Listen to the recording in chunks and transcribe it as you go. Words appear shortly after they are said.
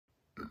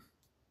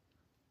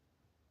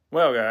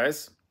Well,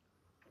 guys.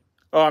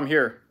 Oh, I'm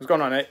here. What's going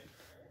on, Nate?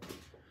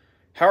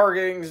 How are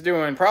things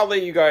doing?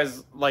 Probably you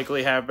guys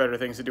likely have better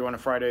things to do on a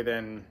Friday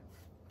than,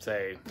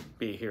 say,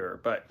 be here.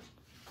 But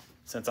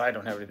since I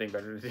don't have anything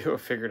better to do, I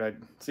figured I'd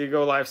see you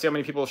go live, see how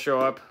many people show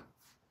up.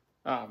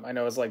 I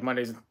know it's like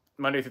Monday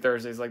through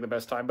Thursday is like the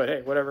best time, but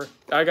hey, whatever.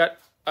 I got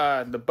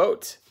the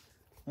boat,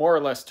 more or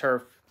less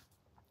turf,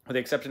 with the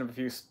exception of a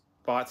few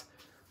spots.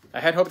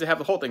 I had hoped to have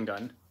the whole thing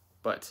done,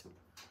 but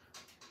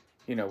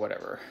you know,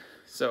 whatever.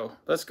 So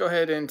let's go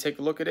ahead and take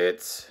a look at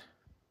it.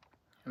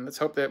 And let's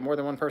hope that more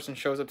than one person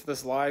shows up to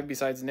this live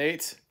besides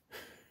Nate.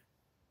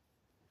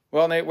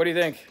 Well, Nate, what do you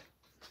think?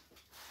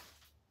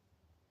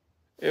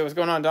 Hey, what's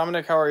going on,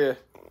 Dominic? How are you?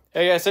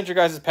 Hey, I sent your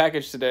guys'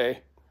 package today.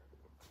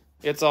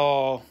 It's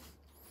all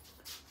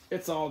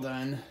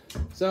done.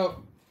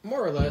 So,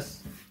 more or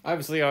less,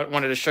 obviously I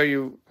wanted to show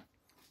you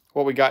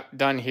what we got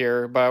done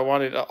here, but I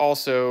wanted to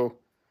also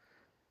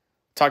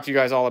talk to you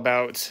guys all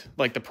about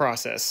like the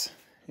process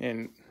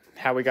and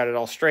how we got it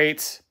all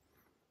straight,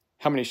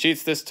 how many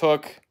sheets this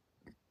took,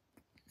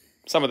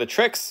 some of the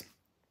tricks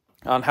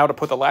on how to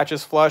put the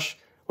latches flush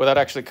without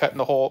actually cutting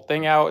the whole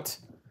thing out,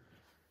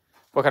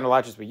 what kind of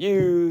latches we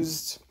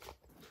used,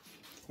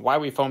 why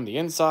we foamed the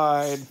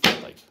inside,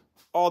 like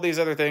all these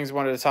other things we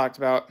wanted to talk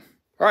about.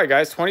 All right,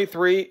 guys,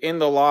 23 in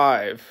the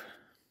live.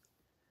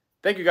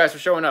 Thank you guys for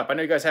showing up. I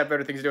know you guys have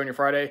better things to do on your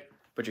Friday,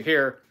 but you're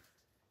here,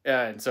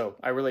 and so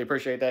I really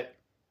appreciate that.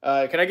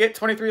 Can I get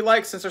 23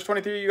 likes since there's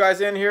 23 of you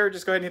guys in here?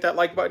 Just go ahead and hit that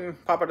like button,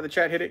 pop out of the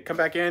chat, hit it, come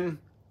back in,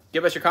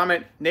 give us your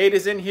comment. Nate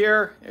is in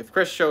here. If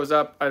Chris shows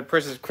up,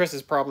 Chris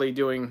is probably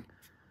doing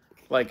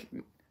like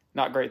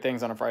not great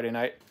things on a Friday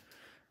night.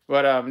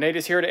 But Nate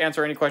is here to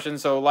answer any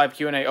questions. So live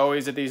Q&A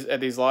always at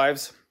these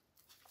lives.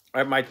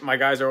 My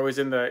guys are always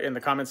in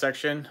the comment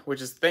section,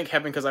 which is thank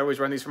heaven because I always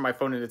run these from my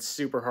phone and it's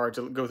super hard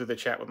to go through the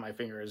chat with my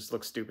fingers.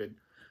 Looks stupid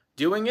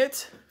doing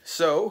it.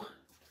 So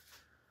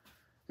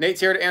Nate's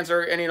here to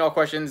answer any and all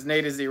questions.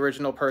 Nate is the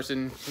original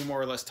person who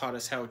more or less taught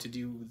us how to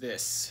do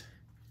this.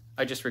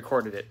 I just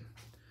recorded it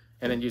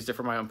and then used it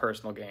for my own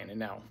personal gain. And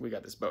now we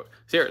got this boat.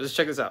 So here, let's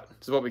check this out.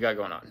 This is what we got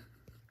going on.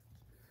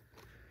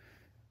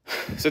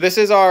 So this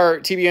is our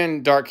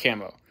TBN dark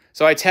camo.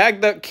 So I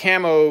tagged the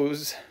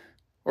camos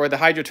or the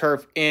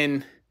HydroTurf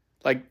in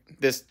like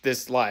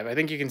this live. I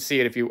think you can see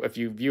it if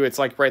you view it. It's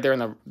like right there in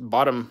the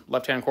bottom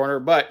left-hand corner,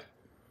 but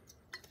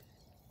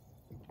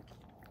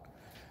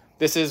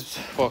this is,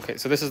 well, okay,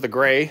 so this is the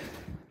gray.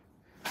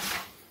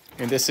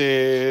 And this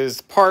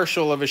is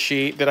partial of a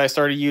sheet that I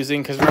started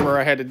using because remember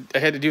I had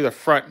to do the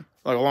front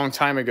like a long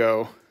time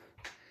ago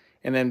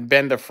and then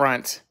bend the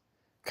front,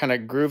 kind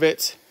of groove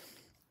it.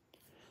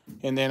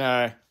 And then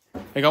I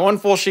got one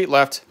full sheet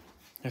left.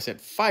 I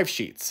said 5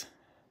 sheets.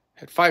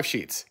 I had 5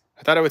 sheets.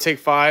 I thought it would take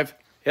 5.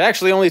 It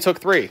actually only took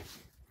 3.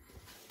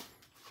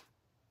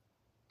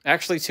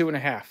 Actually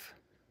 2.5.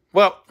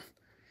 Well,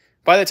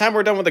 by the time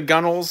we're done with the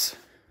gunnels,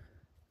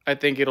 I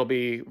think it'll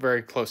be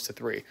very close to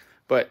 3.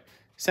 But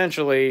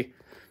essentially,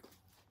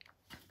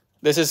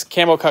 this is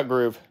camo cut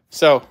groove.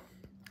 So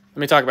let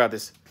me talk about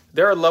this.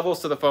 There are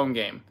levels to the foam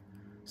game.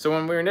 So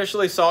when we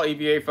initially saw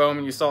EVA foam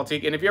and you saw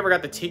teak, and if you ever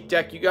got the teak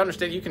deck, you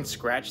understand you can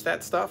scratch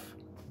that stuff.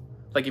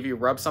 Like if you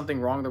rub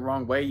something the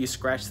wrong way, you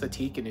scratch the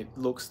teak and it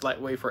looks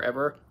that way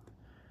forever.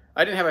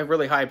 I didn't have a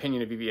really high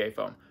opinion of EVA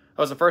foam.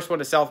 I was the first one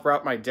to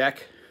self-route my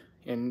deck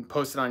and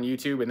post it on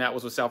YouTube, and that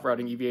was with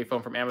self-routing EVA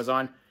foam from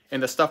Amazon.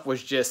 And the stuff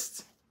was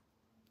just,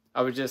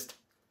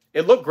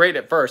 it looked great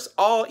at first.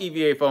 All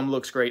EVA foam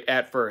looks great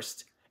at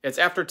first. It's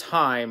after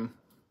time,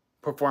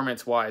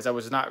 performance-wise, I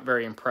was not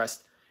very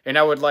impressed. And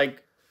I would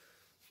like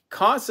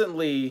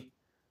constantly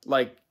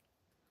like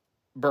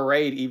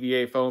berate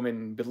EVA foam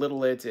and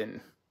belittle it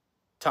and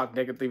talk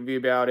negatively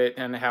about it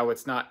and how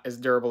it's not as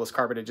durable as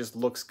carbon. It just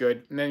looks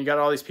good. And then you got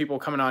all these people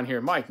coming on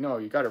here. Mike, no,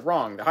 you got it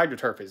wrong. The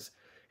HydroTurf is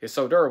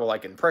so durable. I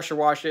can pressure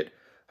wash it.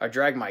 I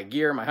drag my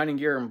gear, my hunting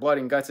gear, and blood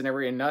and guts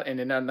and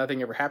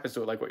nothing ever happens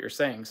to it like what you're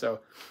saying.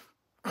 So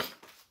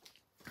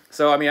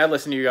I mean, I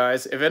listen to you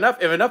guys. If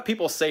enough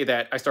people say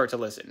that, I start to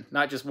listen.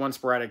 Not just one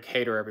sporadic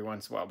hater every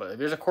once in a while, but if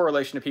there's a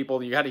correlation to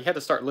people, you had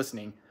to start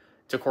listening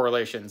to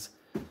correlations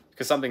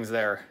because something's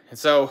there. And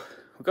so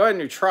we'll go ahead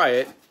and try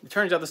it. It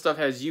turns out the stuff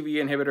has UV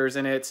inhibitors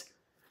in it.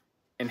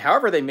 And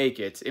however they make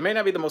it, it may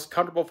not be the most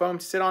comfortable foam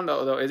to sit on,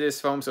 although it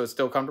is foam, so it's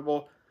still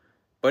comfortable.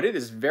 But it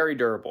is very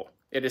durable.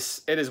 It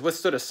has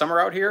withstood a summer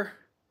out here.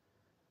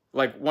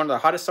 Like one of the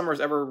hottest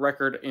summers ever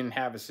recorded in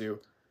Havasu,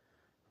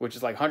 which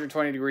is like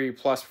 120 degree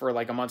plus for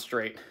like a month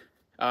straight.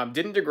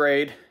 Didn't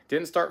degrade,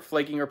 didn't start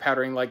flaking or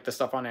powdering like the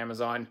stuff on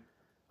Amazon.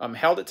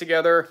 Held it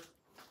together.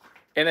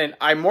 And then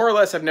I more or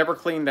less have never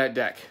cleaned that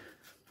deck.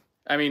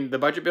 I mean, the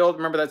budget build,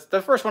 remember that's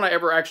the first one I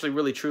ever actually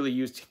really truly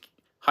used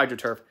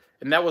HydroTurf.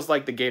 And that was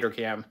like the Gator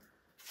Cam.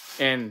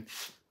 And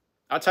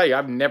I'll tell you,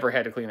 I've never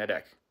had to clean that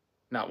deck.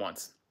 Not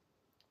once.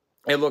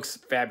 It looks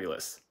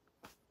fabulous.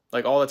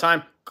 Like all the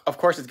time. Of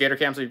course it's Gator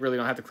Cam, so you really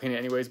don't have to clean it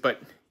anyways.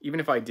 But even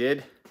if I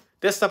did,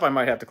 this stuff I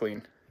might have to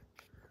clean.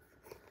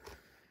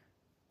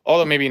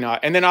 Although maybe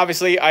not. And then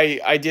obviously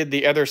I did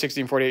the other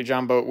 1648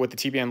 jumbo with the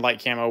TBN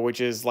light camo,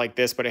 which is like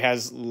this, but it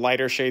has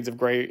lighter shades of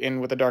gray in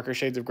with the darker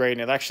shades of gray. And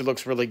it actually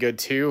looks really good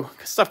too.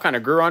 Stuff kind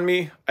of grew on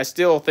me. I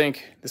still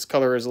think this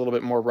color is a little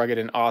bit more rugged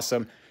and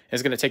awesome.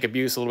 It's going to take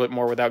abuse a little bit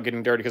more without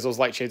getting dirty, because those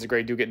light shades of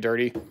gray do get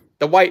dirty.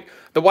 The white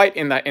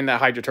in that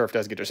HydroTurf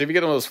does get dirty. So if you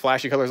get one of those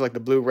flashy colors like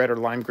the blue, red, or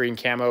lime green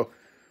camo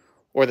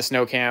or the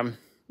snow cam,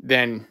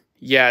 then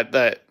yeah,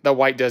 the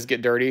white does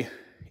get dirty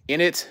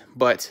in it,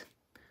 but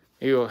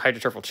maybe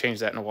HydroTurf will change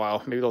that in a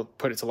while. Maybe they'll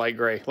put it to light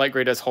gray. Light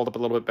gray does hold up a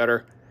little bit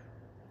better.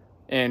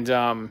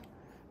 And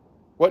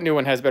what new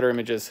one has better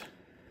images?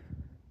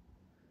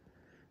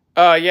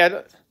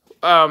 Yeah,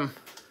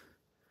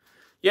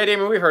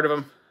 Damon, we've heard of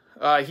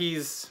him.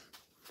 He's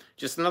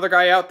just another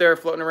guy out there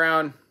floating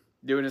around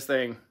doing his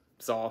thing.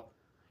 That's all.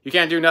 You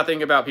can't do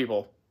nothing about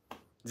people.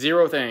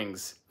 Zero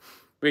things.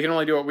 We can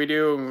only do what we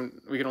do,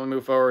 and we can only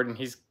move forward. And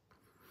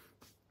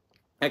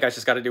that guy's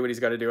just got to do what he's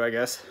got to do, I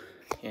guess.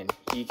 And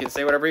he can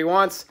say whatever he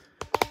wants.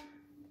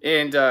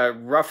 And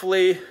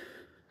roughly,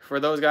 for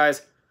those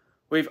guys,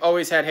 we've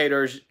always had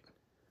haters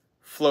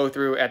flow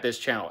through at this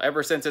channel.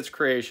 Ever since its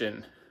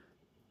creation.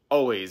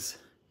 Always.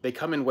 They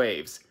come in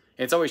waves.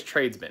 And it's always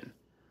tradesmen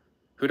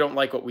who don't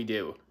like what we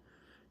do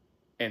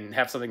and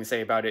have something to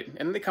say about it.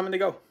 And they come and they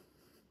go.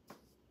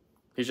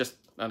 He's just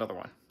another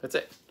one. That's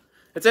it.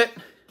 That's it.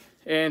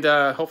 And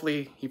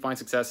hopefully he finds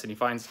success and he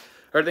finds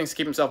other things to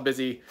keep himself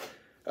busy.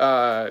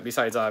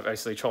 Besides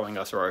obviously trolling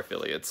us or our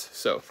affiliates.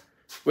 So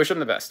wish him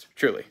the best,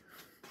 truly.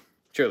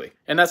 Truly.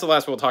 And that's the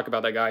last we'll talk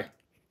about that guy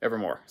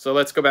evermore. So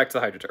let's go back to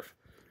the HydroTurf.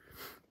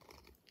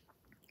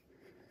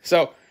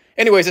 So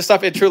anyways, this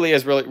stuff, it truly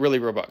is really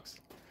robust.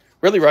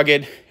 Really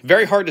rugged,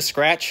 very hard to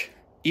scratch.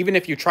 Even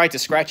if you try to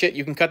scratch it,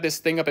 you can cut this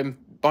thing up in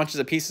bunches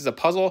of pieces of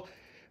puzzle,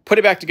 put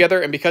it back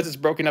together, and because it's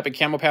broken up in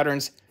camo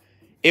patterns,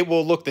 it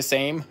will look the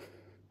same,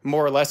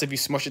 more or less, if you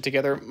smush it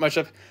together much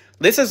of.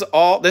 This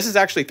is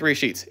actually 3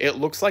 sheets. It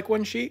looks like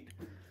 1 sheet,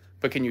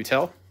 but can you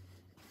tell?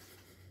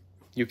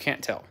 You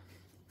can't tell.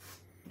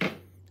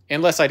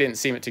 Unless I didn't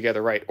seam it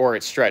together right, or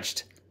it's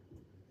stretched.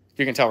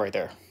 You can tell right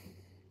there.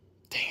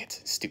 Dang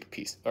it, stupid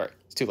piece. All right,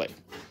 it's too late.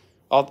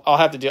 I'll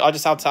have to do. I'll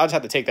just have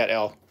to take that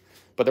L.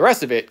 But the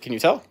rest of it, can you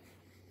tell?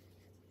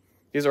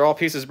 These are all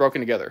pieces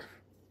broken together.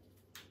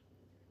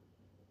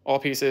 All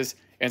pieces,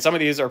 and some of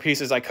these are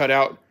pieces I cut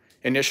out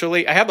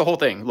initially. I have the whole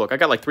thing. Look, I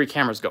got like 3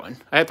 cameras going.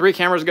 I had 3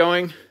 cameras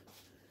going.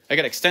 I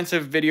got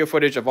extensive video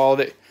footage of all of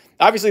it.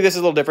 Obviously, this is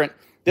a little different.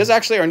 This is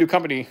actually our new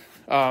company.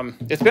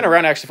 It's been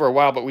around actually for a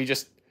while, but we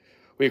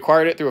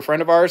acquired it through a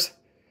friend of ours.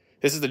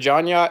 This is the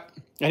John Yacht,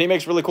 and he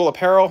makes really cool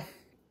apparel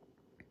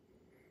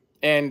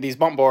and these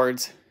bump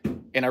boards.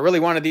 And I really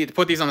wanted to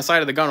put these on the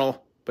side of the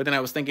gunnel, but then I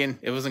was thinking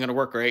it wasn't going to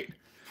work great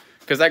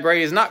because that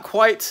gray is not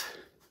quite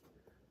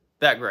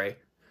that gray.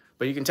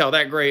 But you can tell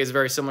that gray is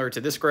very similar to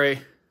this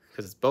gray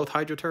because it's both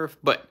HydroTurf.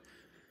 But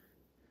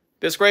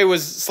this gray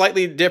was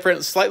slightly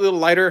different, slightly a little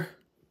lighter,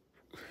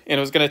 and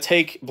it was going to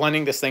take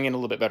blending this thing in a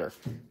little bit better.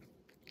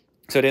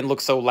 So it didn't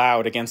look so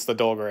loud against the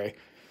dull gray.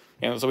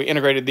 And so we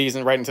integrated these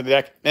right into the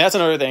deck. And that's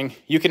another thing.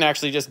 You can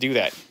actually just do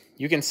that.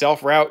 You can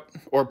self-route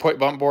or put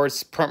bump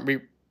boards,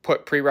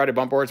 put pre-routed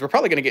bump boards. We're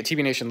probably going to get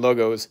TBNation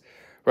logos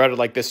routed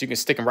like this. You can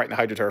stick them right in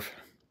the HydroTurf.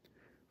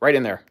 Right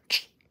in there.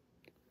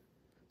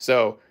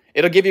 So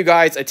it'll give you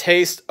guys a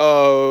taste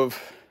of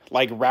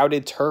like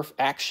routed turf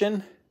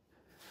action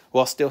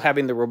while still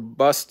having the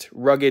robust,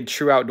 rugged,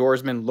 true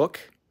outdoorsman look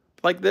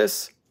like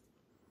this.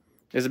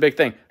 Is a big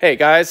thing. Hey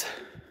guys,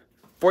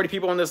 40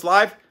 people in this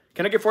live.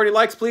 Can I get 40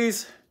 likes,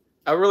 please?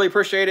 I really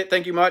appreciate it.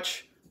 Thank you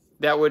much.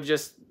 That would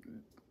just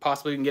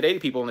possibly we can get 80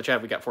 people in the chat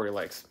if we got 40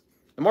 likes.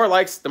 The more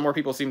likes, the more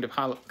people seem to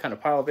kind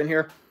of pile up in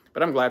here.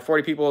 But I'm glad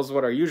 40 people is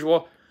what our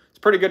usual. It's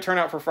a pretty good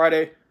turnout for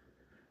Friday.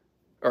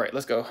 All right,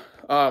 let's go.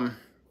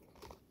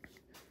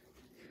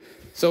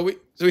 So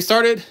we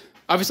started,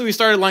 obviously we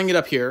started lining it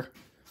up here.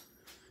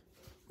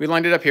 We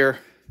lined it up here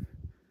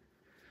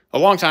a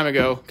long time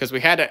ago because we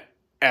had to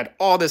add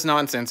all this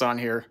nonsense on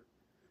here.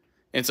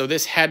 And so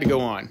this had to go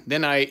on.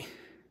 Then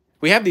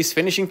we have these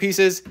finishing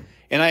pieces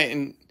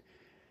and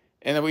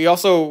then we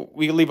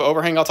leave an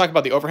overhang. I'll talk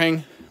about the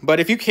overhang. But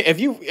if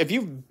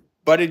you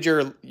butted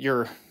your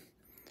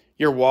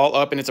wall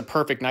up and it's a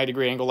perfect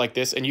 90-degree angle like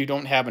this and you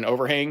don't have an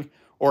overhang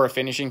or a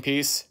finishing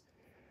piece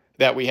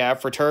that we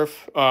have for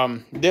turf,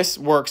 this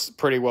works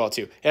pretty well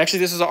too. Actually,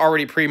 this is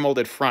already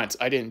pre-molded front.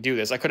 I didn't do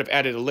this. I could have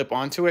added a lip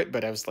onto it,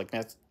 but I was like,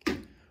 that's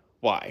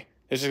why.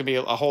 There's going to be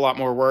a whole lot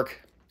more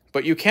work.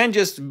 But you can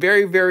just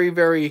very, very,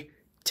 very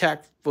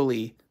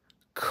tactfully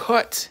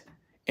cut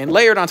and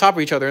layer it on top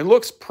of each other. It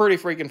looks pretty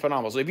freaking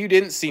phenomenal. So if you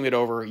didn't seam it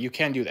over, you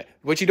can do that.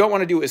 What you don't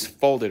want to do is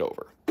fold it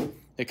over.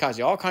 It causes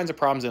you all kinds of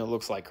problems and it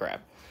looks like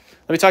crap.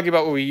 Let me talk to you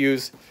about what we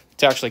use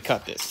to actually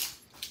cut this.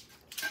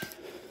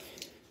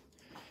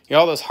 You know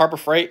all those Harbor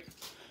Freight?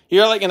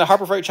 You're like in the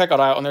Harbor Freight checkout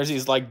aisle and there's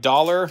these like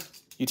dollar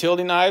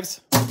utility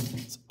knives.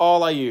 It's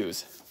all I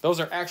use. Those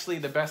are actually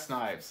the best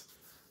knives.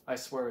 I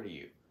swear to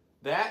you.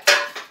 That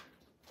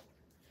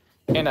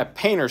and a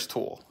painter's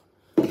tool.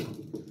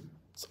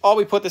 That's all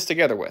we put this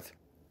together with.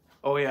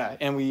 Oh yeah,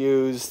 and we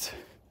used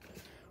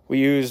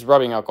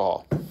rubbing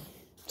alcohol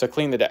to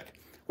clean the deck.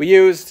 We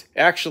used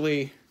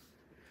actually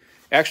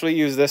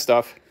used this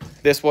stuff.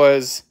 This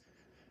was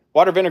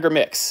water vinegar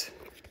mix.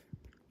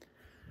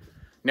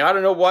 Now I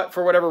don't know what,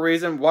 for whatever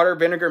reason, water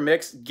vinegar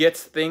mix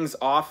gets things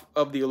off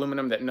of the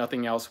aluminum that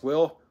nothing else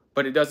will,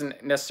 but it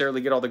doesn't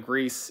necessarily get all the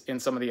grease and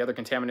some of the other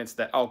contaminants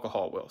that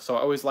alcohol will. So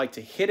I always like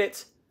to hit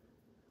it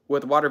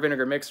with water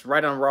vinegar mix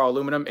right on raw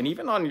aluminum, and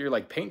even on your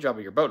like paint job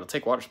of your boat, it'll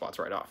take water spots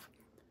right off.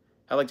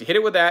 I like to hit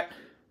it with that,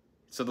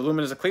 so the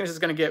aluminum is the cleanest it's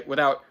going to get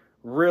without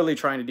really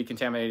trying to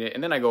decontaminate it,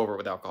 and then I go over it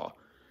with alcohol.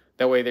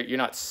 That way that you're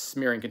not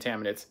smearing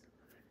contaminants.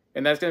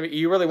 And that's going to be,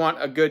 you really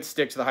want a good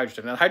stick to the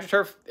HydroTurf. Now the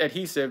HydroTurf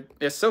adhesive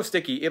is so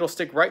sticky, it'll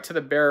stick right to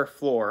the bare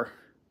floor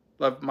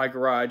of my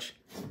garage.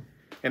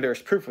 And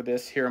there's proof of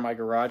this here in my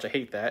garage. I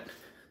hate that.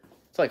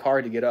 It's like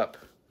hard to get up,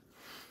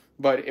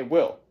 but it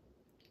will.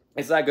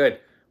 It's that good.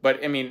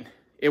 But I mean,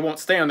 it won't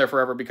stay on there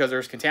forever because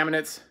there's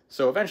contaminants.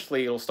 So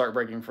eventually it'll start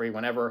breaking free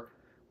whenever.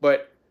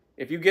 But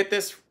if you get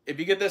this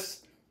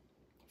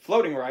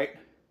floating right,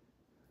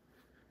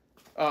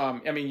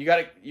 I mean, you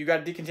got to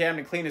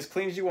decontaminate,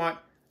 clean as you want.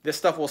 This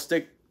stuff will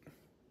stick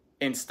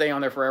and stay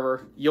on there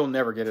forever. You'll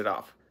never get it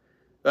off.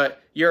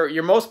 But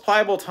your most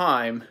pliable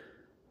time,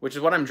 which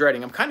is what I'm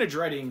dreading. I'm kind of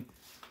dreading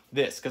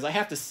this because I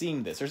have to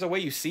seam this. There's a way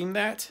you seam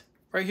that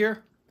right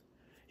here.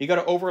 You got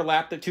to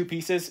overlap the two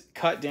pieces,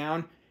 cut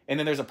down, and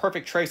then there's a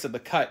perfect trace of the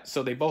cut,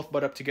 so they both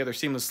butt up together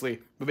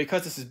seamlessly. But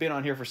because this has been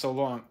on here for so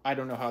long, I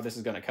don't know how this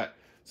is going to cut.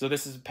 So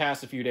this is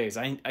past a few days.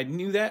 I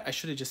knew that. I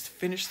should have just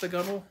finished the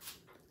gunnel,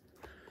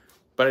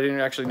 but I didn't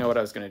actually know what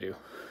I was going to do.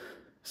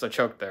 So I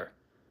choked there.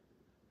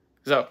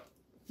 So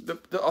the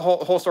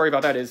whole story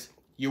about that is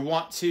you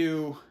want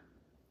to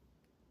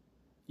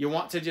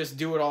just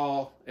do it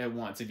all at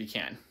once if you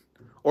can,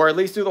 or at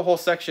least do the whole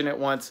section at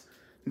once.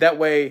 That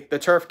way the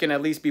turf can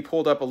at least be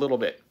pulled up a little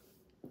bit.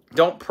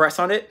 Don't press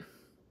on it,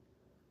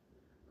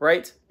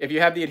 right? If you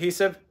have the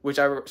adhesive, which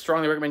I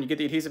strongly recommend you get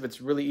the adhesive,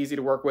 it's really easy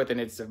to work with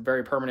and it's a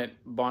very permanent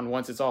bond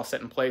once it's all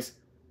set in place.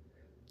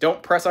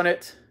 Don't press on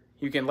it.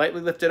 You can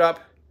lightly lift it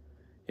up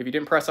if you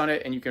didn't press on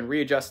it, and you can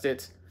readjust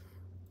it.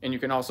 And you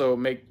can also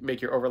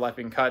make your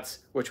overlapping cuts,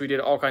 which we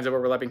did all kinds of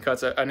overlapping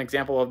cuts. An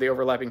example of the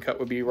overlapping cut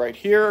would be right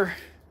here,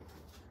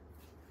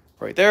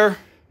 right there.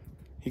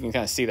 You can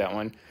kind of see that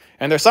one.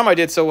 And there's some I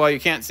did so well you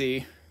can't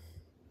see.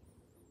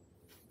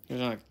 There's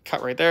a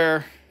cut right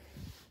there.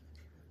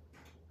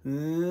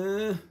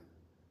 Over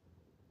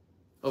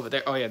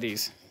there. Oh yeah,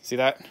 these. See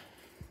that?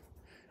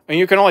 And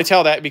you can only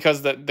tell that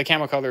because the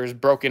camo color is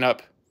broken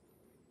up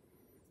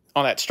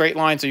on that straight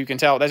line, so you can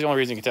tell. That's the only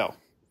reason you can tell.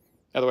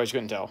 Otherwise, you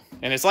couldn't tell.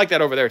 And it's like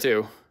that over there,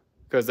 too.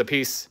 Because the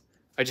piece,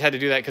 I just had to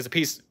do that because the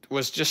piece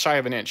was just shy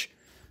of an inch.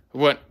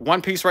 Went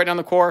one piece right down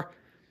the core,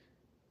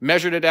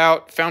 measured it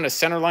out, found a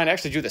center line. I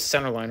actually drew the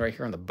center line right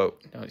here on the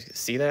boat. Now, you can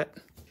see that?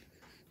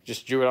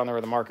 Just drew it on there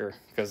with a marker.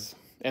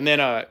 And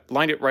then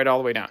lined it right all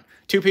the way down.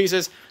 Two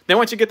pieces. Then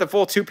once you get the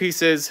full two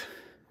pieces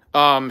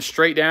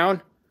straight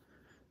down,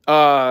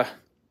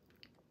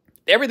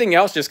 everything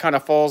else just kind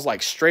of falls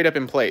like straight up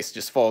in place.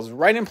 Just falls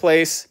right in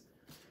place.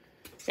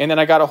 And then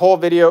I got a whole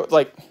video,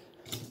 like,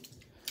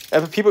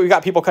 we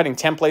got people cutting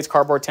templates,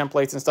 cardboard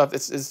templates and stuff.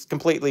 It's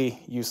completely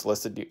useless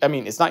to do. I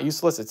mean, it's not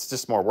useless. It's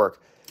just more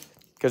work.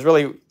 Because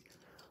really,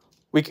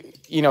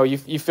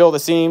 you fill the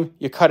seam,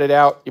 you cut it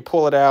out, you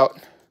pull it out.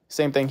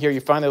 Same thing here. You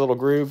find the little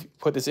groove,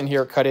 put this in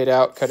here, cut it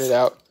out,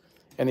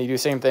 and then you do the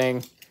same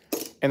thing.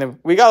 And then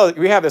we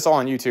have this all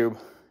on YouTube,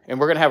 and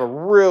we're gonna have a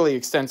really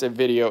extensive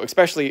video,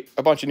 especially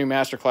a bunch of new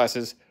master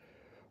classes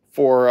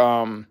for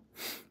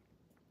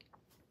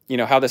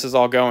how this is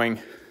all going.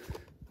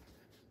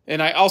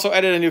 And I also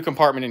added a new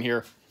compartment in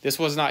here. This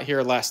was not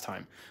here last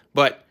time,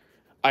 but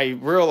I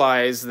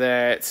realized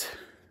that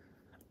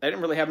I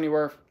didn't really have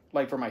anywhere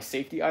like for my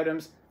safety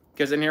items,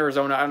 because in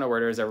Arizona, I don't know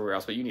where it is everywhere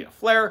else, but you need a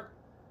flare,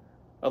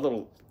 a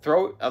little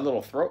throwing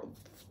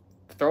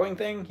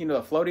thing,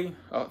 the floaty,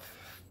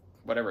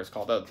 whatever it's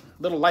called, a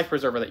little life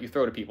preserver that you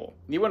throw to people.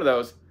 You need one of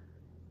those.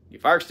 You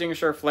fire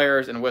extinguisher,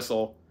 flares, and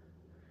whistle.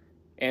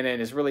 And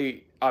then it's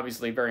really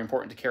obviously very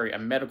important to carry a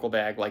medical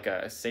bag, like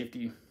a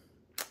safety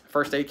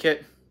first aid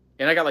kit.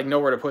 And I got like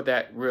nowhere to put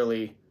that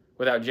really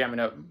without jamming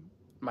up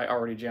my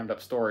already jammed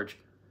up storage.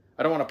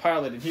 I don't want to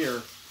pile it in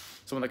here,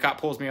 so when the cop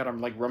pulls me out,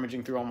 I'm like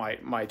rummaging through all my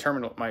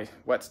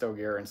wet stow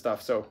gear and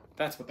stuff. So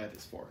that's what that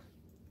is for.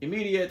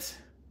 Immediate,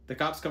 the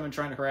cops come and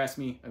trying to harass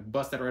me. I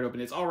bust that right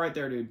open. It's all right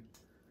there, dude.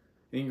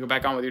 And you can go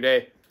back on with your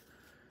day.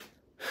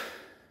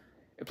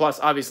 Plus,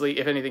 obviously,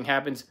 if anything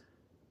happens,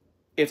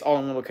 it's all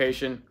in one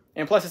location.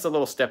 And plus, it's a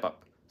little step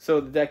up.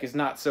 So the deck is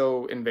not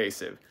so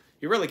invasive.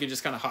 You really can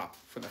just kind of hop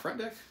from the front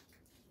deck,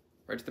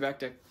 right to the back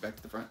deck, back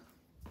to the front.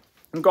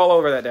 And go all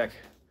over that deck.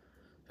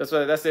 That's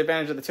the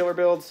advantage of the tiller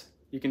builds.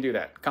 You can do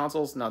that.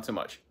 Consoles, not so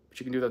much. But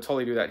you can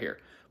totally do that here.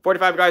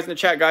 45 guys in the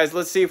chat, guys.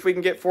 Let's see if we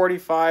can get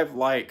 45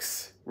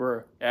 likes.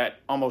 We're at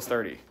almost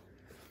 30.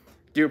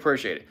 Do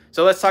appreciate it.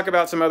 So let's talk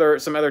about some other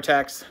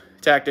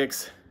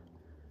tactics.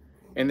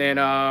 And then,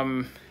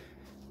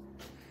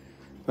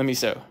 let me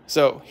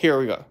so here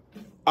we go.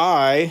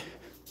 a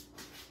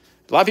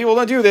lot of people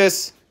don't do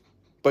this,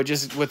 but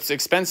just with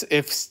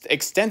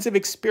extensive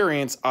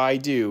experience, I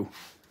do.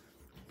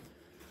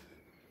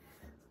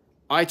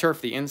 I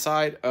turf the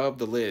inside of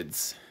the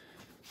lids.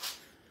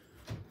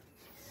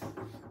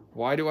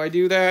 Why do I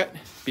do that?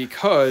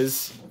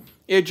 Because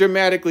it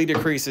dramatically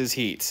decreases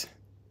heat.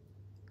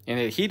 And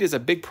heat is a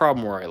big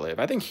problem where I live.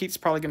 I think heat's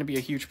probably going to be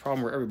a huge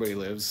problem where everybody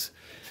lives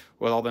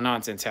with all the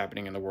nonsense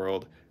happening in the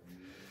world.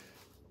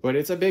 But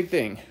it's a big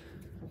thing.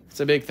 It's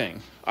a big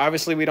thing.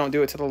 Obviously, we don't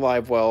do it to the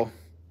live well.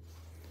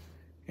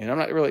 And I'm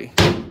not really...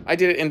 I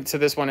did it into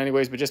this one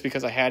anyways, but just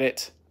because I had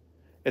it.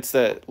 It's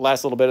the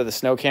last little bit of the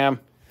snow cam.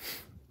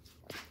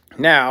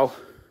 Now,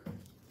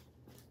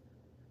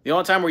 the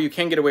only time where you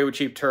can get away with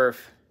cheap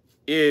turf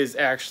is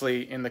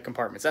actually in the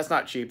compartments. That's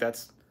not cheap.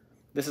 This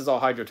is all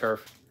hydro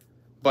turf.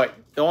 But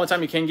the only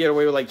time you can get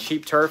away with like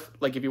cheap turf,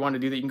 like if you want to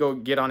do that, you can go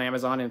get on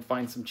Amazon and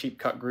find some cheap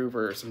cut groove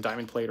or some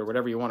diamond plate or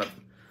whatever you want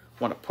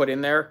to put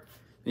in there,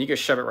 and you can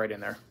shove it right in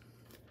there.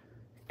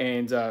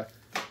 And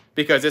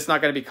because it's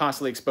not going to be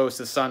constantly exposed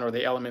to the sun or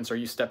the elements or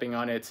you stepping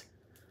on it,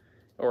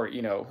 or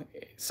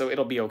so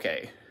it'll be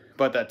okay.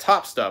 But the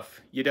top stuff,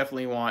 you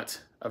definitely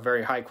want a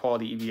very high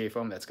quality EVA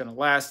foam that's going to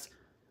last,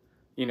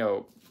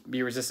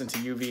 be resistant to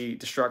UV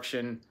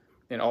destruction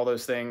and all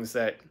those things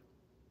that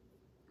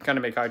kind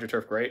of make hydro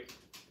turf great.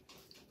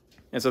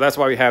 And so that's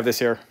why we have this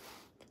here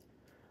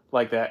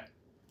like that.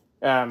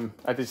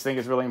 I just think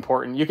it's really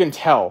important. You can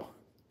tell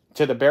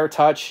to the bare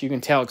touch, you can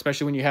tell,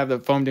 especially when you have the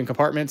foamed in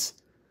compartments.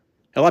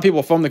 A lot of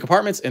people foam the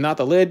compartments and not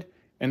the lid.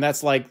 And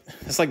it's like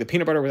the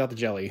peanut butter without the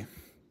jelly.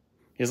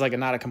 It's like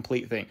not a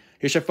complete thing.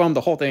 You should foam the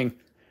whole thing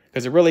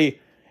because it really,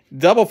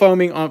 double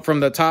foaming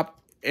from the top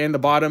and the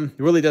bottom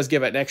really does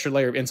give it an extra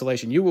layer of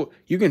insulation. You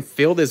can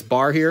feel this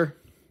bar here,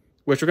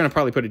 which we're going to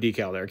probably put a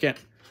decal there. Can't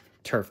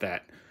turf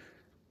that.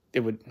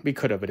 We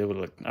could have, but it would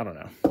look, I don't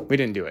know. We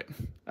didn't do it.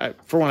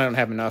 For one, I don't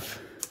have enough.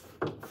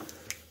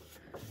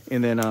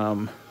 And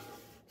then,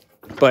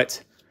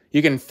 but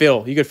you can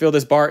feel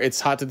this bar. It's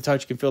hot to the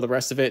touch. You can feel the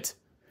rest of it.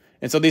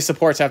 And so these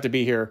supports have to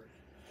be here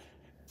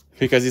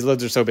because these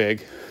lids are so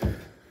big.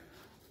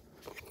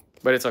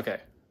 But it's okay.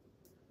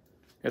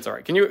 It's all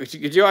right.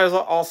 Did you guys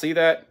all see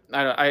that?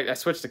 I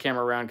switched the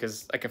camera around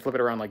because I can flip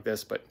it around like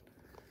this, but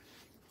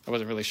I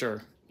wasn't really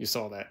sure you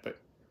saw that. But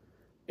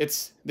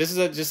this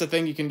is just a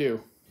thing you can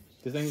do.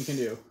 The thing you can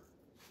do.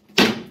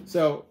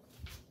 So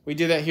we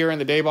did that here in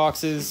the day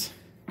boxes.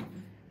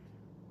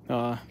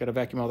 Gotta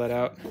vacuum all that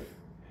out.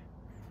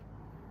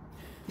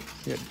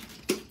 Good.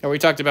 And we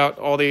talked about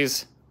all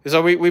these.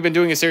 So we've been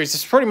doing a series.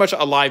 This is pretty much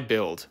a live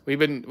build. I've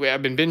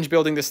been binge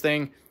building this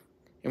thing,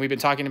 and we've been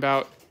talking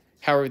about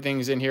how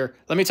everything's in here.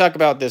 Let me talk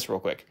about this real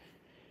quick.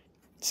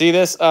 See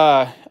this?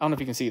 I don't know if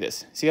you can see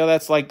this. See how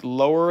that's like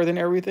lower than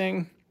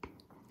everything?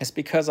 It's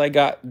because I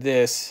got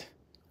this.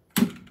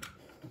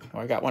 Oh,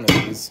 I got one of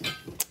these.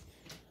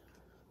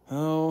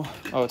 Oh,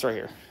 it's right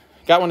here.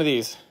 Got one of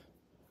these.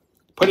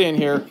 Put it in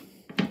here.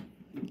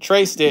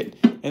 Traced it.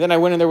 And then I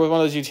went in there with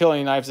one of those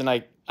utility knives and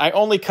I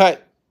only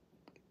cut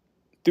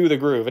through the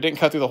groove. I didn't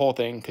cut through the whole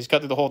thing because you cut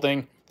through the whole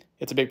thing,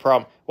 it's a big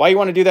problem. Why you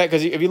want to do that?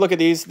 Because if you look at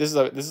these, this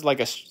is like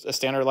a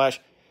standard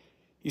lash.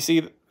 You see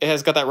it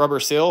has got that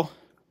rubber seal.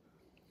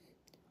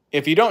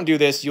 If you don't do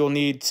this, you'll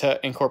need to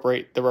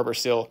incorporate the rubber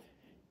seal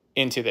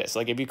into this.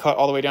 Like if you cut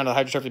all the way down to the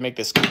hydro turf to make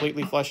this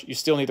completely flush, you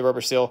still need the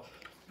rubber seal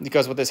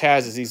because what this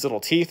has is these little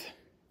teeth.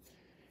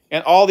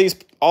 And all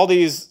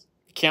these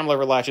cam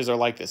lever latches are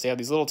like this. They have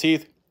these little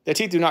teeth. The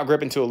teeth do not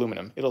grip into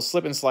aluminum. It'll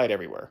slip and slide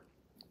everywhere.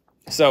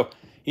 So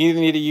you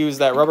either need to use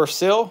that rubber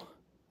seal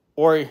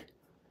or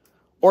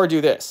do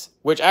this,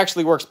 which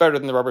actually works better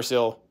than the rubber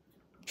seal.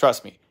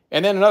 Trust me.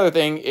 And then another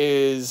thing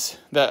is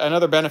that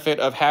another benefit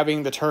of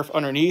having the turf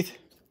underneath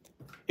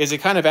is it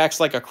kind of acts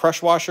like a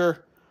crush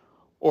washer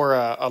or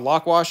a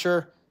lock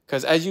washer,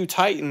 because as you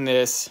tighten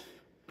this,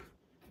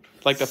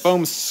 like the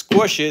foam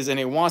squishes and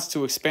it wants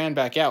to expand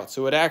back out.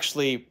 So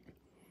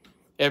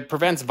it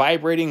prevents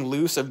vibrating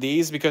loose of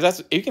these,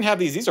 because you can have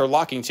these are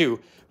locking too,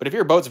 but if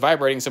your boat's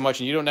vibrating so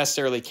much and you don't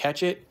necessarily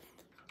catch it,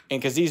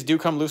 and because these do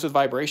come loose with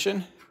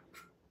vibration,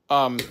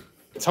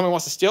 someone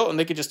wants to steal it and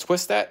they could just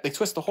twist that. They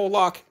twist the whole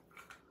lock.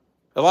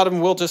 A lot of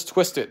them will just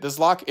twist it. This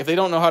lock, if they're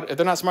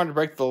not smart to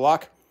break the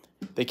lock,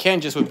 they can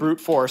just with brute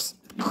force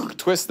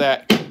twist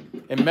that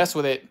and mess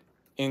with it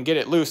and get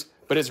it loose.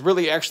 But it's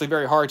really actually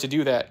very hard to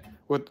do that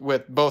with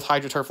both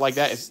hydroturf like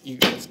that.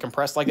 It's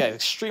compressed like that. It's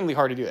extremely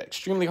hard to do that.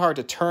 Extremely hard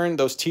to turn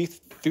those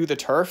teeth through the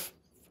turf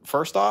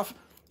first off,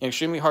 and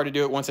extremely hard to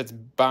do it once it's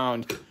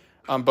bound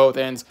on both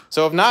ends.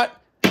 So if not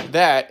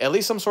that, at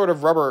least some sort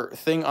of rubber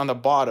thing on the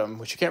bottom,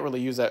 which you can't really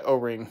use that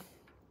O-ring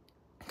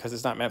because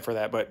it's not meant for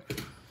that, but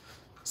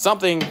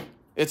something.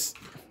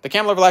 The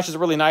cam lever latches are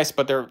really nice,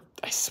 but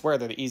I swear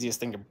they're the easiest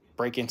thing to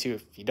break into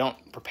if you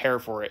don't prepare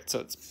for it. So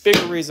it's a big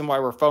reason why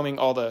we're foaming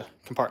all the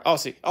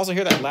compartments. Also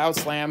hear that loud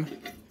slam.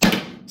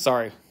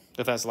 Sorry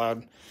if that's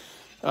loud.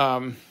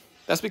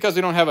 That's because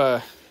we don't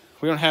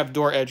have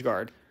door edge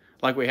guard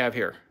like we have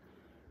here.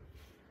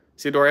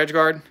 See a door edge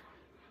guard?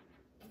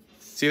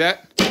 See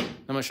that?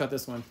 I'm gonna shut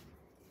this one.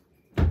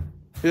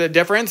 See the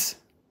difference?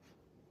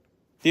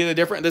 See the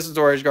difference? This is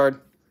door edge guard.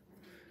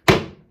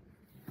 That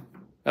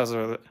was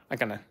I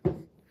kind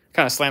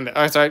of slammed it.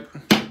 Oh, sorry.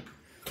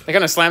 I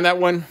kind of slammed that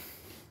one.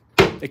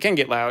 It can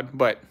get loud,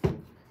 but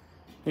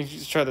you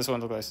just try this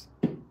one, guys.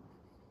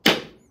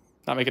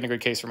 Not making a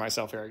good case for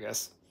myself here, I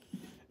guess.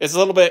 It's a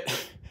little bit.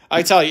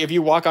 I tell you, if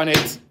you walk on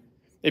it,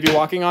 if you're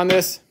walking on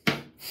this,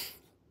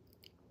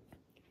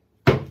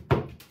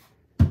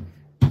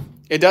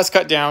 it does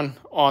cut down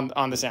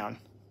on the sound.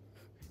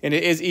 And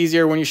it is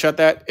easier when you shut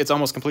that. It's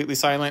almost completely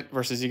silent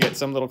versus you get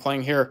some little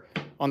clang here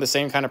on the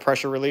same kind of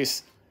pressure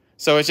release.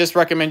 So it's just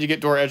recommend you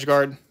get door edge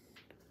guard.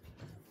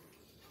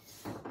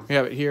 We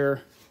have it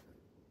here.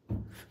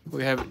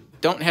 We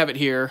don't have it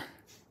here.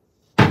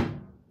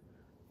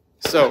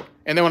 So,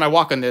 and then when I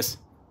walk on this,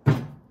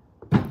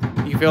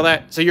 you feel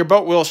that? So your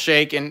boat will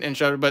shake and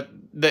shudder, but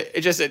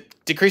it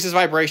decreases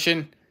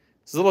vibration.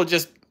 It's a little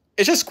it's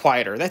just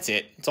quieter. That's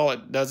it. It's all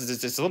it does is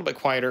it's just a little bit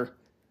quieter.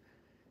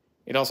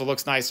 It also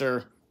looks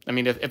nicer. I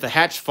mean, if the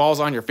hatch falls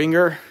on your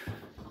finger,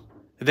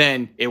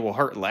 then it will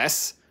hurt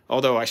less.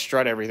 Although I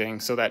strut everything,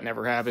 so that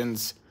never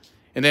happens.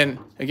 And then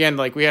again,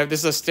 like this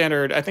is a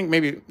standard, I think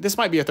maybe this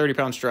might be a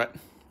 30-pound strut.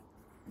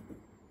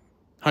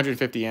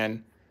 150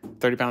 N,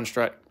 30-pound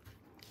strut.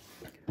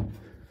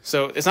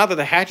 So it's not that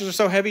the hatches are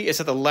so heavy, it's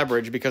that the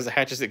leverage, because the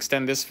hatches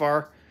extend this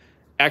far,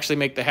 actually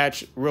make the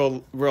hatch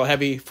real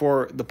heavy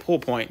for the pull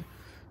point.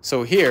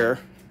 So here,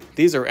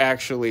 these are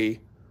actually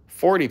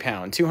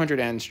 40-pound, 200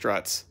 N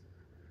struts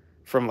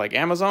from like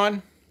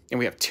Amazon, and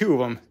we have 2 of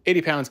them,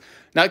 80 pounds.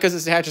 Not because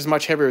this hatch is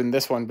much heavier than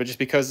this one, but just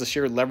because the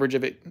sheer leverage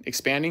of it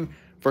expanding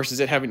versus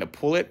it having to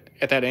pull it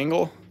at that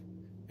angle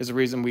is the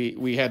reason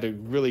we had to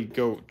really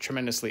go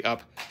tremendously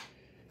up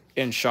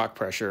in shock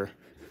pressure.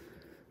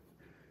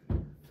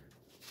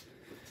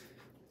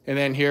 And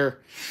then here's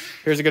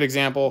a good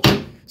example.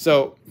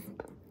 So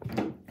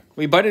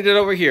we butted it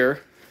over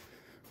here.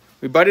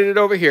 We butted it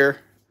over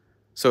here.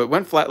 So it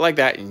went flat like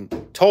that, and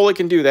totally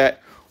can do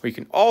that. Or you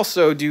can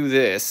also do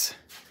this,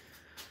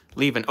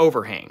 leave an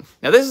overhang.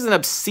 Now this is an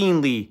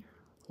obscenely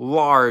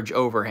large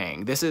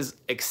overhang. This is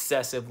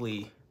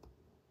excessively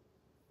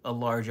a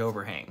large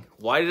overhang.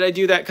 Why did I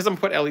do that? Because I'm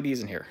gonna put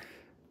LEDs in here.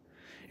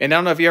 And I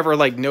don't know if you ever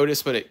like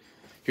notice, but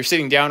you're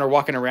sitting down or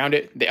walking around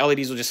it, the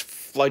LEDs will just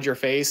flood your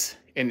face,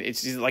 and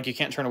it's just like you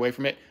can't turn away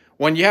from it.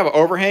 When you have an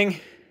overhang,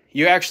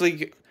 you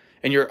actually,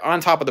 and you're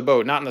on top of the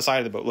boat, not on the side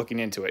of the boat looking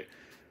into it,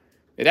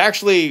 it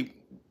actually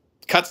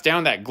cuts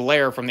down that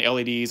glare from the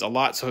LEDs a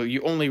lot, so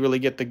you only really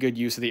get the good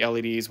use of the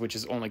LEDs, which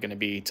is only going to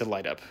be to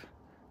light up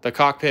the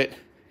cockpit.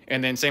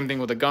 And then same thing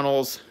with the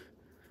gunnels,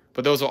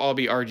 but those will all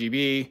be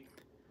RGB,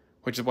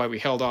 which is why we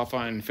held off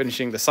on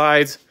finishing the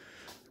sides,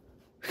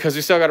 because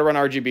we still got to run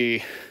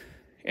RGB,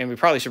 and we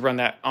probably should run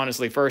that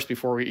honestly first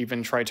before we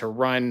even try to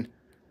run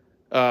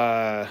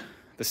the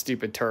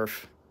stupid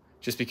turf,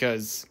 just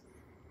because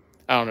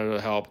I don't know, it'll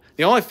help.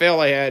 The only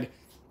fail I had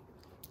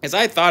is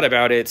I thought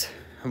about it,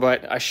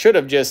 but I should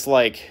have just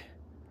like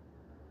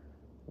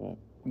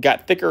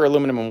got thicker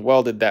aluminum and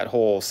welded that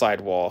whole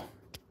sidewall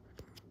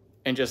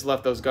and just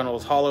left those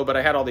gunnels hollow. But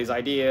I had all these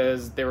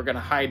ideas. They were going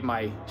to hide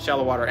my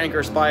shallow water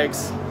anchor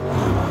spikes.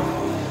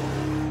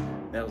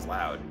 That was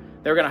loud.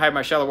 They were going to hide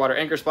my shallow water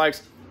anchor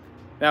spikes.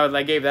 Now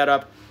I gave that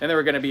up. And they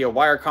were going to be a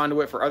wire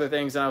conduit for other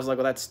things. And I was like,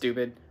 well, that's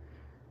stupid.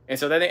 And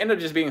so then they ended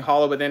up just being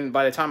hollow. But then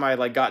by the time I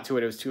like got to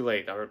it, it was too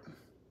late. By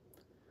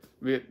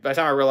the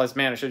time I realized,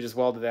 man, I should have just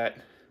welded that.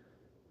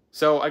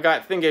 So I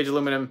got thin gauge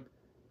aluminum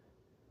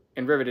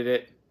and riveted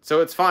it.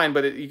 So it's fine,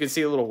 but you can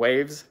see the little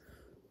waves.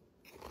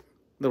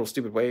 Little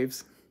stupid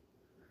waves.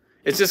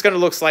 It's just going to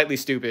look slightly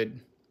stupid.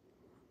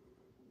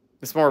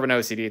 It's more of an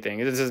OCD thing.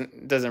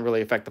 It doesn't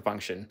really affect the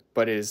function,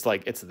 but it is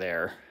like, it's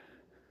there.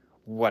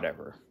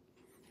 Whatever.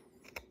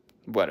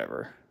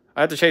 Whatever.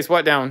 I have to chase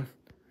what down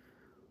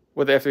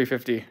with the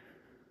F350?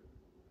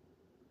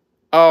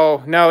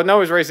 Oh, no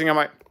one's racing on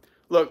my...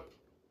 Look.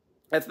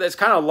 It's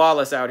kind of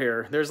lawless out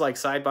here. There's like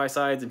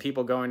side-by-sides and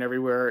people going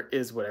everywhere.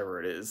 Is whatever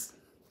it is.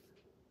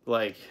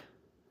 Like,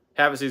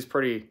 Havasu's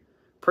pretty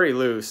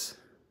loose.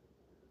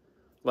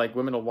 Like,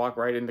 women will walk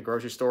right in the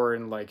grocery store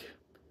in like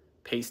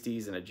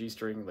pasties and a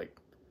G-string. Like,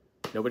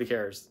 nobody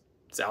cares.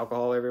 It's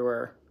alcohol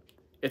everywhere.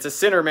 It's a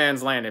sinner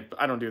man's land.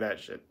 I don't do that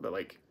shit. But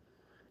like,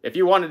 if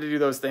you wanted to do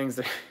those things,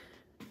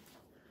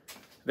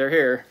 they're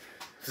here.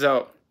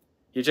 So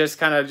you just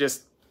kind of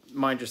just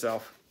mind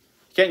yourself.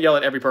 You can't yell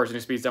at every person who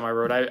speeds down my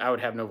road. I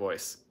would have no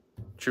voice.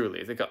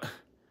 Truly.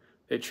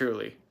 They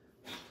truly.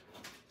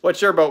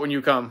 What's your boat when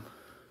you come?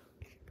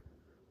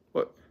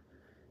 What?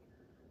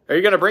 Are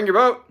you going to bring your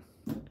boat?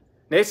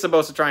 Nate's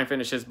supposed to try and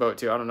finish his boat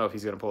too. I don't know if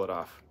he's going to pull it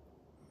off.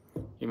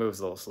 He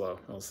moves a little slow.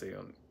 We'll see.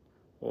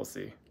 We'll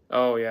see.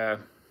 Oh, yeah.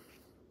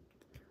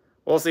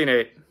 We'll see,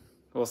 Nate.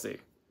 We'll see.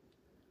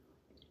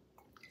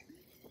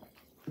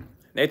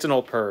 Nate's an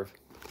old perv.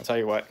 I'll tell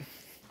you what.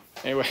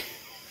 Anyway.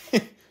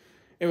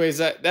 Anyways,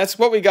 that's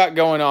what we got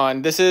going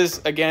on. This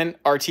is, again,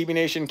 our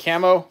TBNation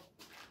Camo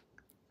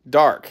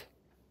Dark.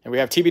 And we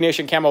have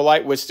TBNation Camo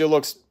Light, which still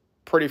looks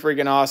pretty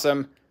freaking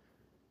awesome.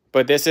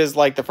 but this is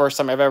like the first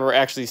time I've ever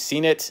actually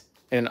seen it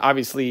and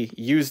obviously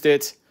used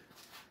it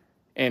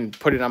and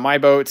put it on my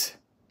boat.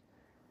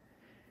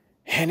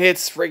 And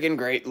it's freaking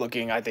great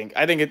looking, I think.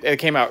 I think it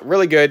came out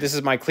really good. This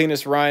is my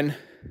cleanest run.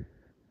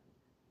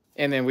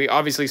 And then we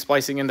obviously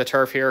splicing in the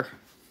turf here.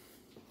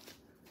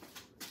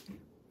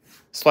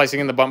 Splicing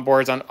in the bump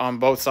boards on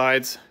both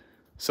sides.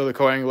 So the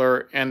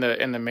co-angler and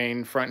the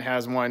main front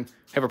has one.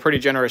 Have a pretty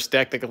generous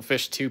deck that can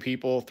fish 2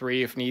 people,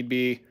 3 if need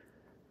be.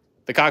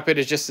 The cockpit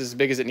is just as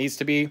big as it needs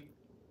to be.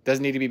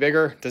 Doesn't need to be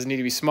bigger. Doesn't need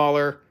to be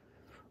smaller.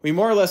 We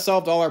more or less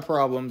solved all our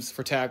problems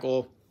for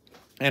tackle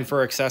and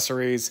for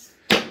accessories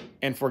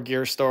and for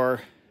gear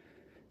store.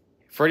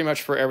 Pretty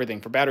much for everything.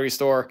 For battery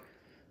store.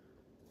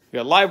 We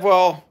got live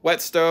well,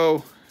 wet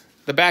stow.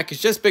 The back is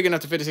just big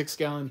enough to fit a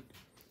 6-gallon.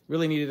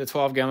 Really needed a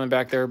 12-gallon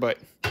back there, but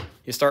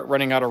you start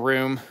running out of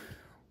room.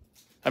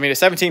 I mean, a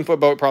 17-foot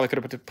boat probably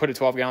could have put a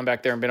 12-gallon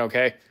back there and been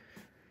okay.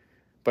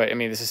 But, I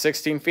mean, this is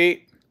 16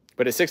 feet.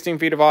 But it's 16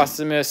 feet of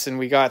awesomeness, and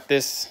we got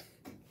these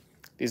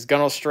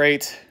gunnels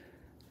straight.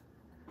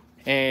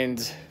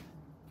 And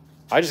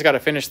I just got to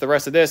finish the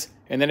rest of this.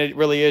 And then it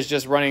really is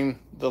just running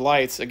the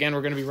lights. Again,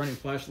 we're going to be running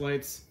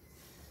flashlights.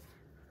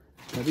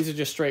 Now, these are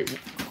just straight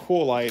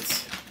cool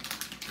lights.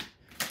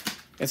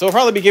 And so we'll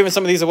probably be giving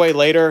some of these away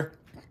later.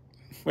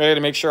 We got to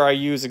make sure I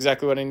use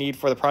exactly what I need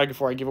for the product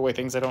before I give away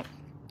things that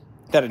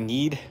I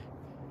need.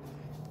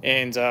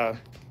 And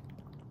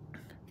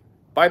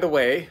by the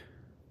way,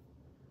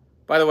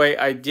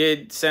 I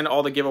did send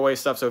all the giveaway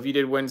stuff. So if you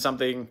did win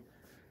something,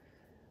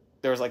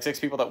 there was like 6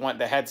 people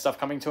that had stuff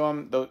coming to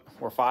them. Those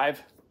were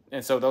 5.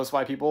 And so those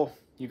 5 people,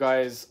 you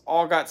guys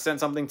all got sent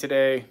something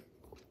today.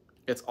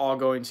 It's all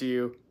going to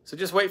you. So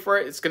just wait for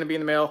it. It's going to be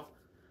in the mail.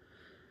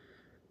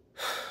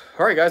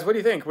 All right, guys, what do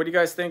you think? What do you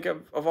guys think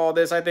of all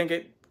this? I think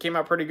it came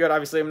out pretty good.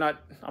 Obviously,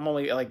 I'm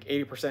only like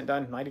 80%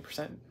 done,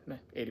 90%,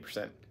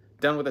 80%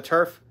 done with the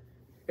turf.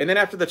 And then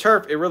after the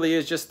turf, it really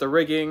is just the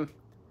rigging.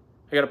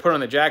 I got to put on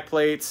the jack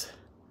plates.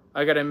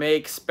 I got to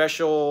make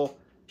special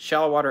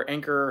shallow water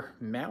anchor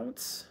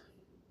mounts,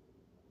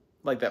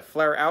 like that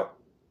flare out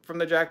from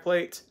the jack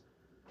plate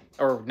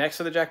or next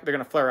to the jack. They're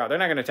going to flare out. They're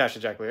not going to attach to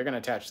the jack plate. They're going to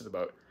attach to the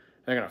boat.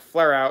 They're going to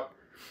flare out.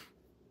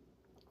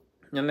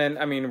 And then,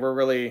 I mean, we're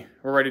ready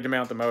to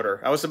mount the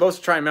motor. I was supposed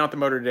to try and mount the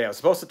motor today. I was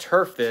supposed to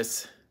turf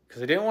this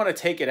because I didn't want to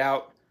take it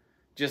out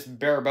just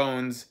bare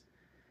bones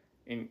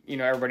and, you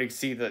know, everybody could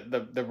see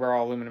the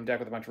raw aluminum deck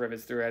with a bunch of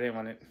rivets through it. I didn't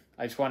want it.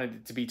 I just wanted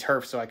it to be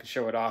turf so I could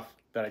show it off,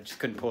 but I just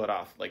couldn't pull it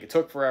off. Like, it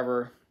took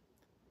forever.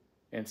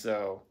 And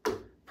so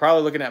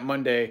probably looking at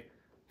Monday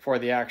for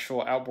the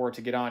actual outboard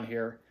to get on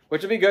here,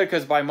 which will be good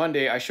because by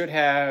Monday I should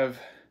have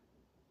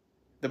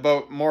the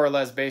boat more or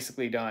less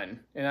basically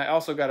done. And I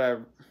also got to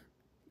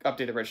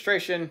update the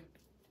registration,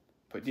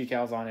 put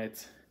decals on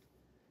it.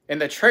 And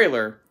the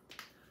trailer,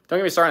 don't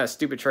get me started on that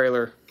stupid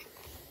trailer.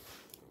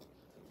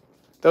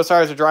 Those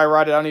tires are dry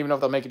rotted. I don't even know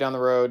if they'll make it down the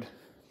road.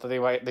 So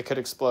they could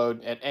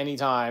explode at any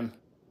time.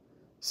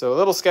 So a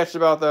little sketched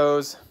about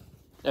those.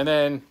 And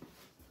then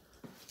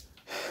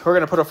we're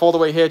going to put a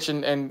fold-away hitch,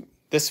 and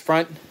this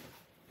front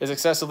is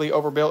excessively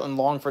overbuilt and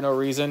long for no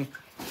reason.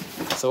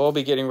 So we'll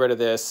be getting rid of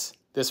this.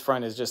 This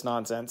front is just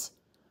nonsense.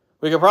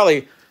 We could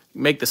probably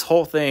make this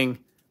whole thing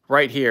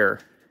right here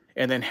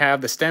and then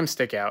have the stem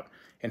stick out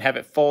and have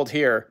it fold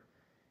here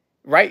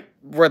right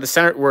where the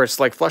center, where it's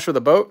like flush with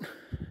the boat.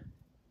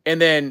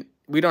 And then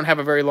we don't have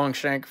a very long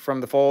shank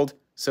from the fold,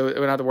 so we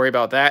don't have to worry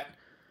about that.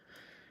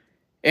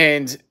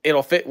 And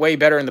it'll fit way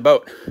better in the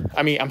boat.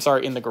 I mean, I'm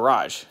sorry, in the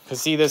garage.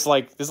 Because see, this is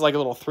like a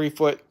little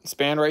 3-foot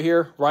span right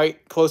here,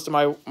 right close to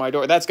my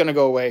door. That's going to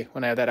go away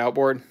when I have that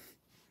outboard.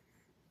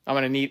 I'm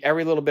going to need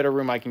every little bit of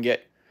room I can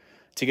get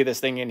to get this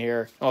thing in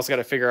here. I also got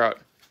to figure out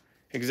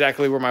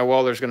exactly where my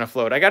welder's going to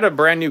float. I got a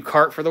brand new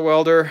cart for the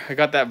welder. I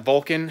got that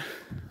Vulcan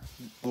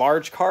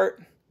large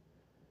cart.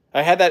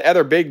 I had that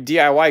other big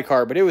DIY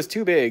cart, but it was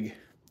too big.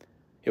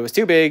 It was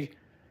too big.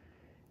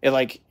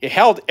 It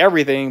held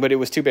everything, but it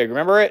was too big.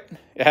 Remember it?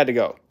 It had to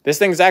go. This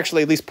thing's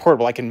actually at least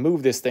portable. I can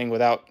move this thing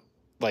without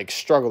like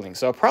struggling.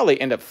 So I'll probably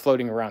end up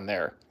floating around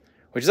there,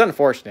 which is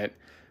unfortunate.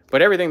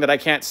 But everything that I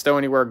can't stow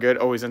anywhere good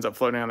always ends up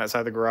floating on that side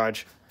of the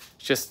garage.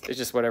 It's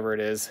just whatever it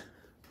is.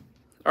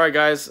 All right,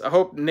 guys. I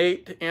hope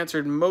Nate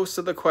answered most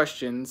of the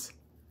questions.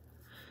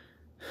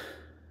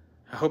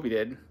 I hope he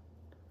did.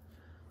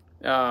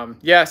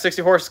 Yeah,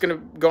 60 horse is going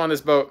to go on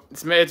this boat.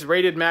 It's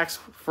rated max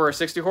for a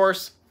 60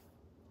 horse.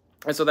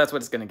 And so that's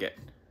what it's going to get.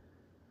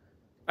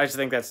 I just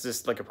think that's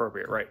just like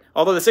appropriate, right?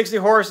 Although the 60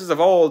 horses of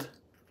old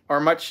are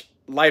much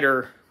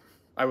lighter.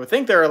 I would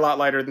think they're a lot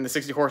lighter than the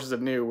 60 horses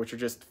of new, which are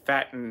just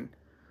fat and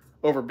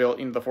overbuilt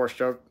into the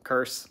 4-stroke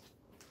curse.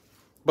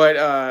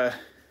 But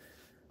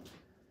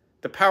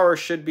the power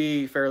should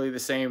be fairly the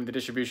same. The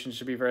distribution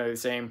should be fairly the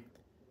same.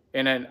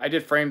 And then I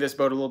did frame this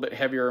boat a little bit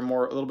heavier and a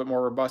little bit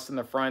more robust in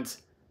the front.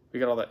 We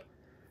got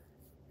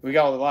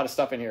a lot of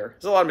stuff in here.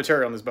 There's a lot of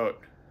material on this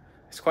boat.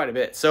 It's quite a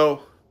bit.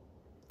 So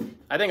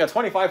I think a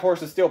 25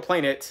 horse is still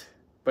playing it,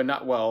 but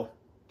not well.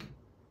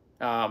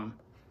 At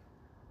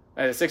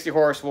a 60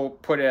 horse, we'll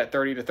put it at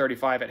 30 to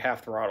 35 at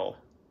half throttle.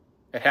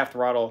 at half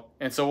throttle.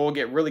 And so we'll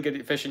get really good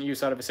efficient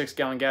use out of a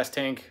 6-gallon gas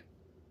tank.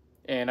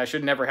 And I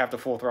should never have to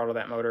full throttle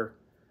that motor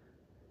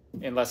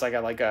unless I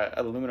got like a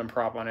aluminum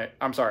prop on it.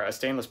 I'm sorry, a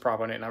stainless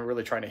prop on it, and I'm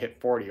really trying to hit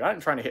 40. I'm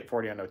trying to hit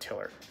 40 on no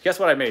tiller. Guess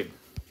what I made?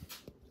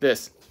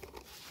 This.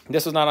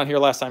 This was not on here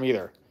last time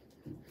either.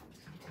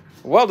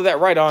 Welded that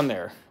right on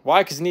there.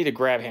 Why? Because you need a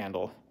grab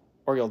handle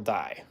or you'll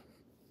die.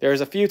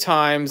 There's a few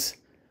times,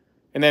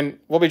 and then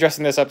we'll be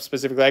dressing this up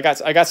specifically. I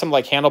got some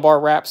like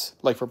handlebar wraps,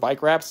 like for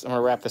bike wraps. I'm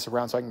gonna wrap this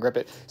around so I can grip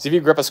it. So if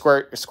you grip a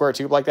square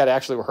tube like that, it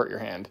actually will hurt your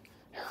hand.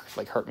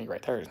 Like hurt me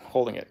right there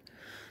holding it.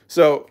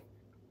 So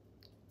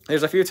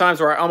there's a few times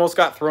where I almost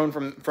got thrown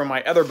from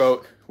my other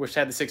boat, which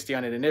had the 60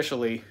 on it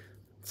initially.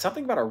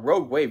 Something about a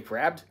rogue wave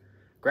grabbed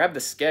the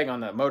skeg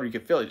on the motor. You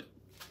could feel it.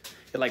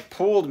 It like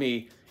pulled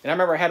me, and I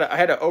remember I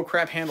had a oh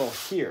crap handle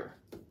here.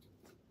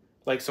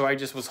 Like, so I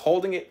just was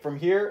holding it from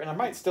here, and I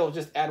might still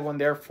just add one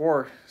there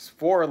for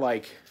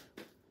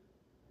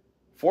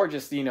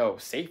just, you know,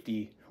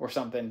 safety or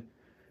something.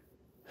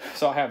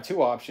 So I have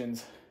two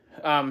options.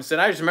 So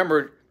I just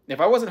remembered, if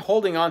I wasn't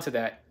holding on to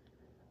that,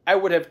 I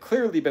would have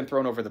clearly been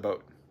thrown over the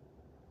boat,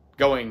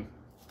 going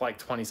like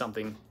 20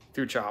 something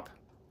through chop,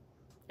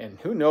 and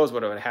who knows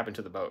what would have happened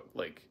to the boat.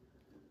 Like,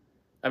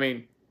 I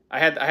mean, I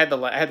had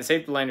the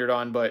safety lanyard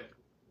on, but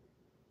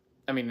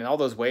I mean, in all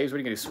those waves, what are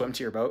you gonna do? Swim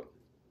to your boat?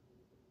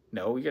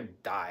 No, you're gonna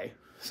die.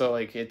 So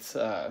like, it's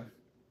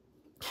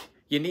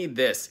you need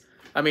this.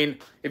 I mean,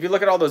 if you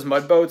look at all those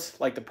mud boats,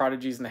 like the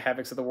Prodigies and the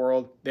Havocs of the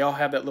world, they all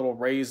have that little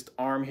raised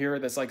arm here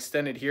that's like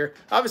extended here.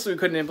 Obviously, we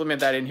couldn't implement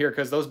that in here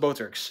because those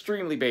boats are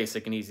extremely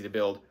basic and easy to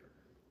build.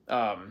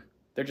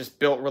 They're just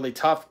built really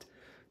tough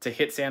to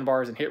hit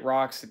sandbars and hit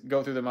rocks,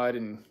 go through the mud,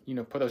 and, you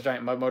know, put those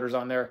giant mud motors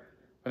on there.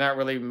 They're not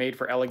really made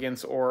for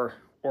elegance or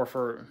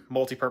for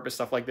multi-purpose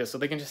stuff like this. So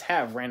they can just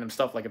have random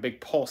stuff like a big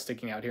pole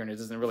sticking out here, and it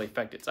doesn't really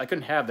affect it. So I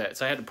couldn't have that,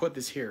 so I had to put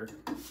this here.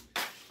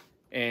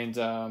 And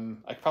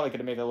I probably could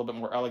have made it a little bit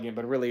more elegant,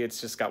 but really it's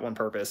just got one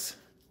purpose.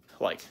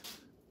 Like,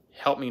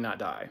 help me not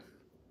die.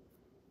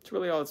 It's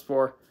really all it's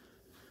for.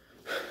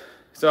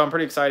 So I'm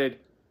pretty excited.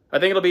 I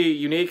think it'll be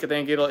unique. I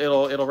think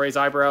it'll raise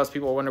eyebrows.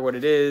 People will wonder what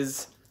it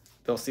is.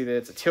 They'll see that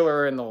it's a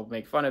tiller and they'll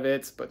make fun of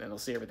it, but then they'll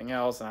see everything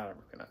else, and I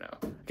don't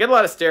know. Get a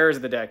lot of stares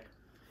at the deck.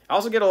 I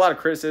also get a lot of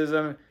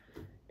criticism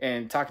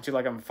and talking to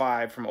like I'm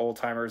 5 from old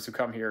timers who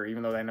come here,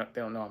 even though they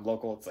don't know I'm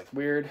local. It's like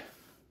weird.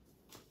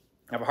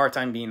 I have a hard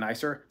time being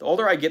nicer. The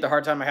older I get, the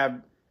hard time I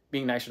have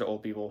being nicer to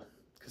old people,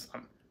 because I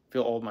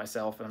feel old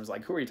myself, and I'm just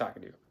like, who are you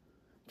talking to? You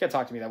can't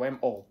talk to me that way. I'm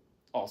old.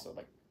 Also,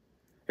 like,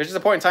 there's just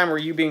a point in time where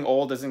you being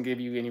old doesn't give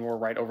you any more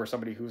right over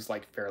somebody who's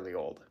like fairly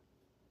old,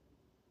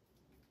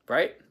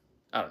 right?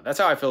 I don't know. That's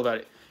how I feel about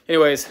it.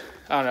 Anyways,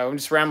 I don't know. I'm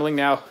just rambling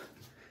now.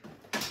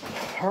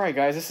 All right,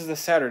 guys, this is the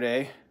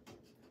Saturday.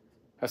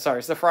 Oh, sorry,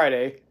 it's the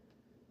Friday.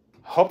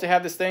 Hope to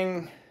have this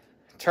thing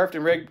turfed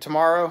and rigged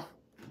tomorrow.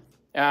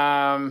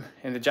 And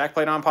the jack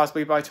plate on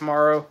possibly by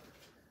tomorrow.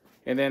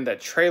 And then the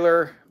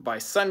trailer by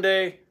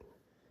Sunday.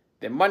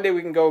 Then Monday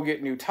we can go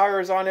get new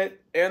tires on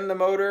it and the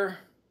motor.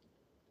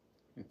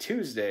 And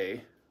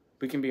Tuesday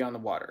we can be on the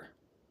water.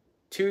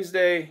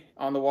 Tuesday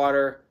on the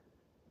water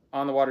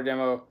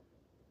demo.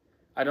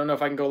 I don't know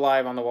if I can go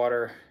live on the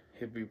water.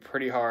 It'd be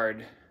pretty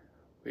hard.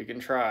 We can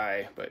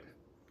try, but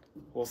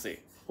we'll see.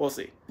 We'll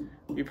see.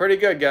 Be pretty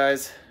good,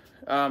 guys.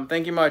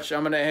 Thank you much.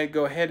 I'm gonna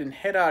go ahead and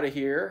head out of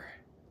here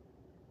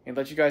and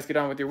let you guys get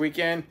on with your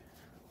weekend.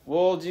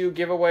 We'll do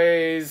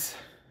giveaways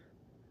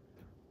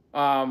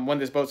when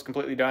this boat's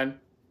completely done,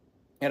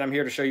 and I'm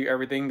here to show you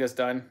everything that's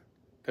done,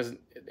 because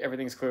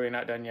everything's clearly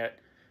not done yet.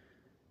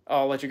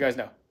 I'll let you guys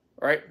know.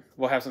 All right,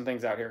 we'll have some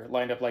things out here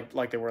lined up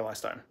like they were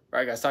last time. All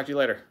right, guys, talk to you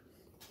later.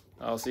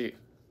 I'll see you.